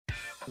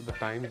The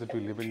times that we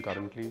live in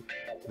currently,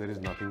 there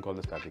is nothing called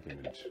a static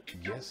image.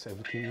 Yes,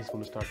 everything is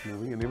going to start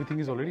moving, and everything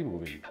is already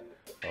moving.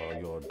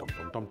 Your tom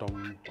tom tom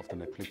tom of the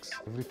Netflix,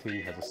 everything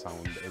has a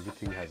sound,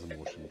 everything has a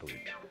motion to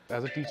it.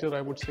 As a teacher,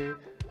 I would say,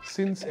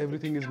 since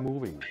everything is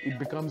moving, it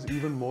becomes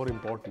even more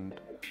important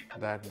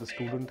that the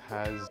student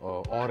has,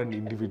 or an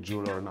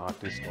individual or an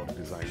artist or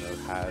designer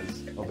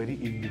has a very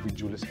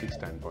individualistic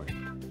standpoint.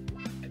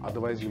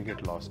 Otherwise, you'll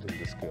get lost in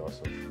this chaos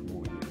of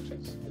moving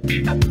images.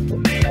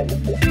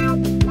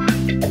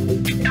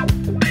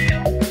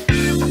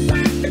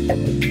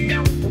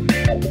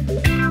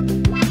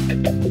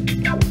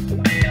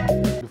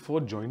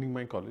 Before joining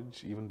my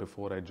college, even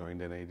before I joined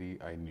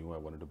NID, I knew I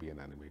wanted to be an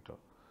animator.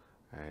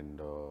 And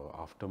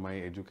after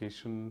my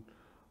education,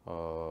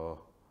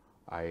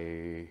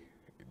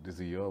 this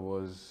year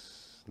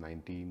was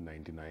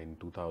 1999,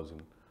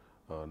 2000.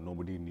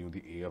 Nobody knew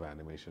the A of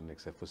animation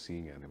except for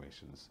seeing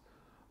animations.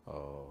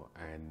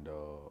 And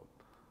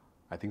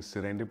I think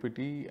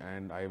serendipity,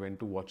 and I went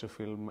to watch a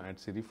film at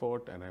City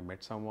Fort, and I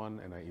met someone,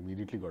 and I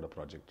immediately got a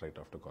project right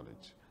after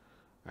college.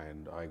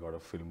 And I got a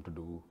film to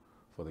do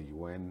for the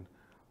UN,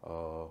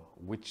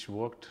 which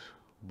worked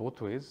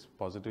both ways,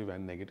 positive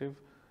and negative,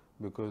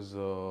 because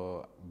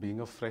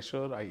being a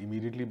fresher, I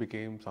immediately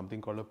became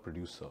something called a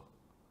producer.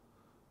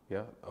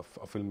 Yeah, a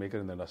filmmaker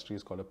in the industry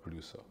is called a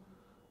producer.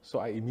 So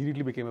I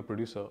immediately became a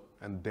producer,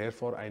 and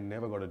therefore I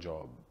never got a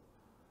job.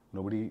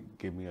 Nobody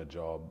gave me a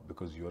job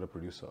because you're a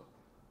producer.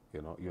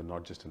 You know, you're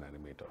not just an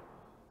animator.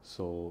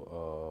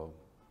 So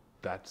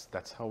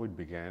that's how it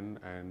began,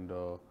 and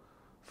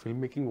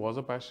filmmaking was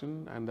a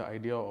passion, and the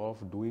idea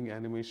of doing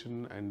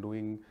animation and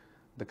doing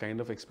the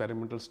kind of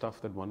experimental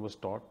stuff that one was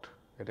taught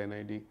at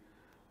NID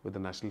with the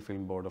National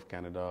Film Board of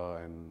Canada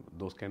and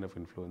those kind of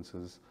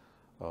influences,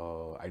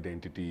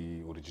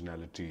 identity,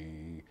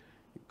 originality,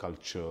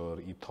 culture,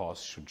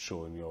 ethos should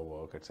show in your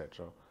work,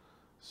 etc.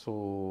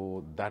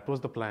 So that was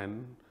the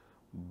plan,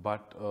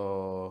 but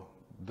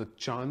the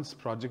chance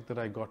project that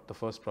I got, the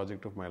first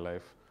project of my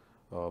life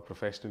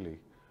professionally,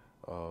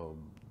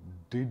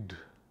 did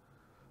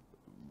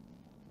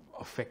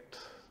affect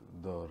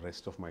the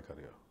rest of my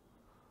career,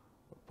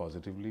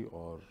 positively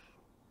or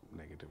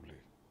negatively.